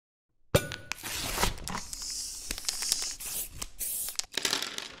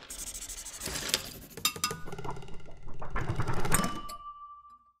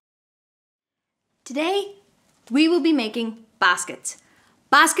Today, we will be making baskets.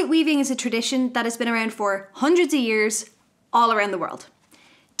 Basket weaving is a tradition that has been around for hundreds of years all around the world.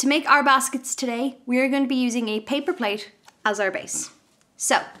 To make our baskets today, we are going to be using a paper plate as our base.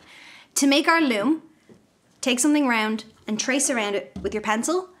 So, to make our loom, take something round and trace around it with your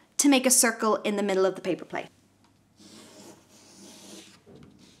pencil to make a circle in the middle of the paper plate.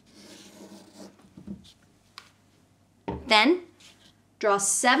 Then, draw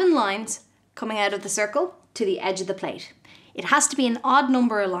 7 lines coming out of the circle to the edge of the plate. It has to be an odd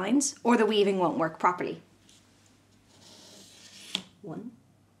number of lines or the weaving won't work properly. 1,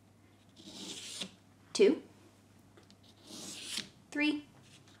 2, 3,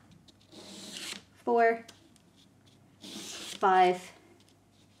 4, 5,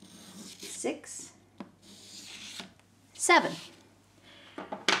 6, 7.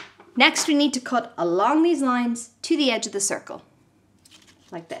 Next, we need to cut along these lines to the edge of the circle,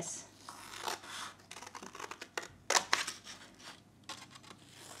 like this.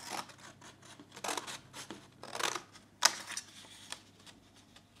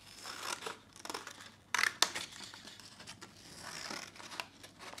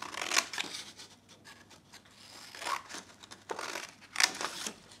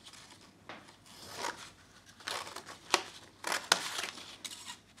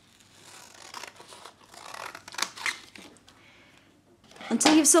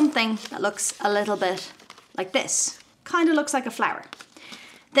 Until you have something that looks a little bit like this. Kind of looks like a flower.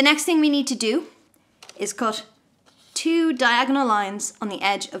 The next thing we need to do is cut 2 diagonal lines on the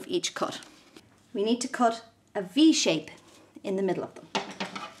edge of each cut. We need to cut a V shape in the middle of them.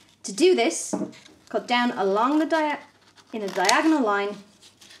 To do this, cut down along in a diagonal line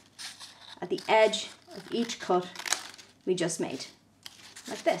at the edge of each cut we just made,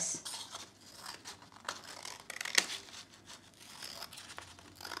 like this.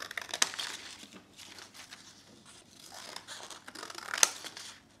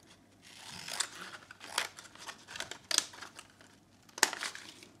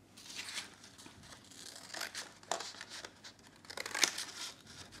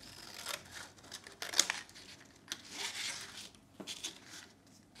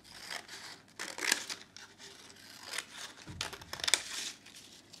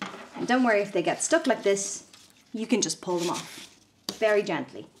 And don't worry if they get stuck like this, you can just pull them off very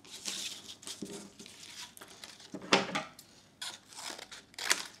gently.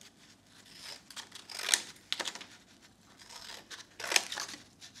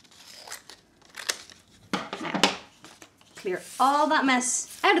 Now, clear all that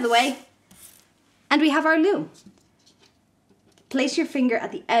mess out of the way, and we have our loom. Place your finger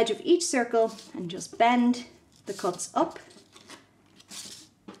at the edge of each circle and just bend the cuts up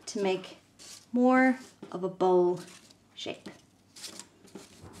to make more of a bowl shape.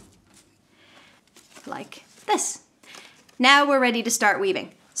 Like this. Now we're ready to start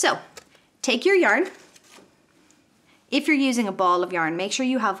weaving. So, take your yarn. If you're using a ball of yarn, make sure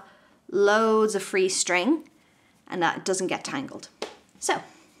you have loads of free string and that it doesn't get tangled. So,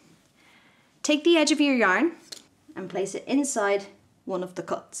 take the edge of your yarn and place it inside one of the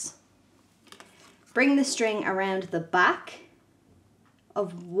cuts. Bring the string around the back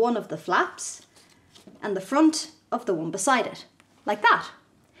of one of the flaps and the front of the one beside it, like that.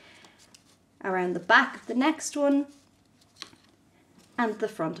 Around the back of the next one and the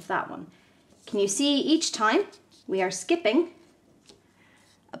front of that one. Can you see each time we are skipping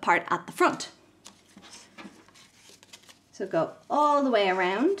a part at the front? So go all the way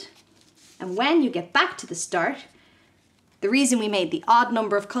around, and when you get back to the start, the reason we made the odd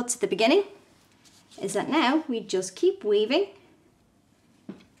number of cuts at the beginning is that now we just keep weaving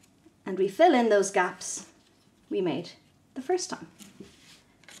and we fill in those gaps we made the first time.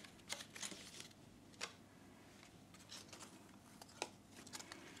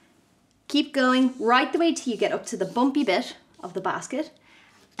 Keep going right the way till you get up to the bumpy bit of the basket,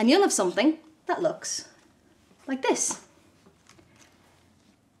 and you'll have something that looks like this.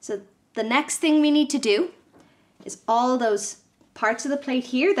 So the next thing we need to do is all those parts of the plate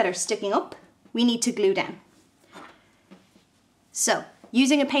here that are sticking up, we need to glue down. So,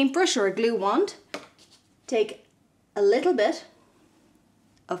 using a paintbrush or a glue wand, take a little bit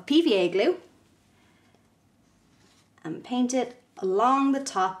of PVA glue and paint it along the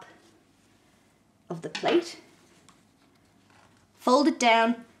top of the plate. Fold it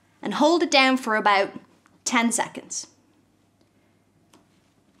down and hold it down for about 10 seconds.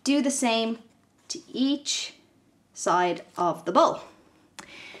 Do the same to each side of the bowl.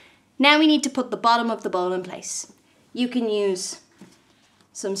 Now we need to put the bottom of the bowl in place. You can use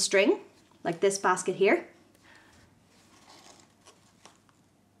some string, like this basket here,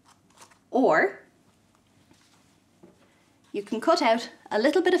 or you can cut out a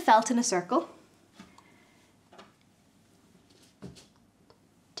little bit of felt in a circle.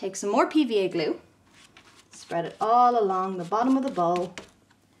 Take some more PVA glue, spread it all along the bottom of the bowl,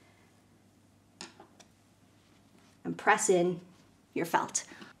 and press in your felt.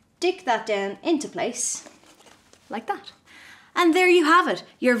 Stick that down into place, like that. And there you have it,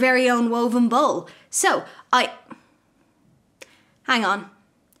 your very own woven bowl. So, hang on.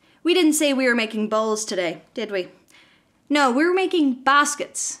 We didn't say we were making bowls today, did we? No, we were making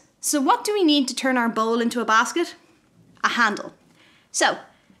baskets. So what do we need to turn our bowl into a basket? A handle. So,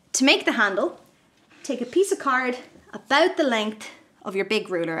 to make the handle, take a piece of card about the length of your big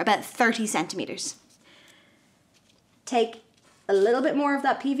ruler, about 30 centimeters. Take a little bit more of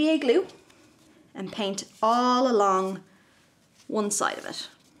that PVA glue and paint all along one side of it,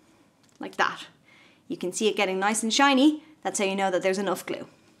 like that. You can see it getting nice and shiny. That's how you know that there's enough glue.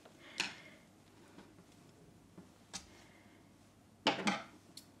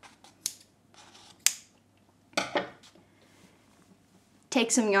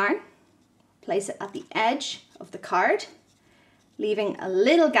 Take some yarn, place it at the edge of the card, leaving a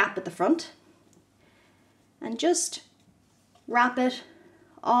little gap at the front, and just wrap it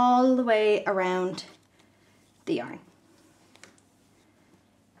all the way around the yarn.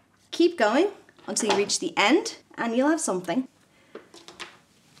 Keep going until you reach the end, and you'll have something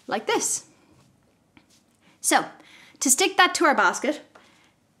like this. So, to stick that to our basket,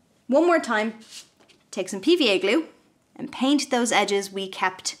 one more time, take some PVA glue and paint those edges we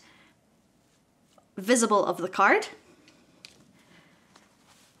kept visible of the card.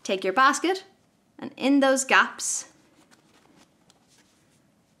 Take your basket, and in those gaps,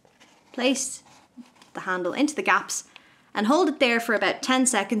 place the handle into the gaps and hold it there for about 10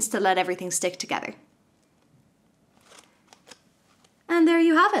 seconds to let everything stick together. And there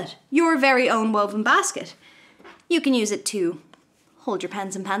you have it, your very own woven basket. You can use it to hold your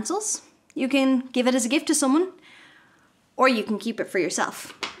pens and pencils. You can give it as a gift to someone, or you can keep it for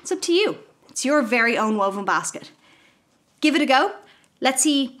yourself. It's up to you. It's your very own woven basket. Give it a go. Let's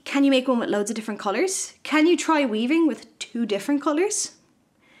see, can you make one with loads of different colours? Can you try weaving with 2 different colours?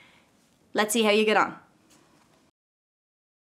 Let's see how you get on.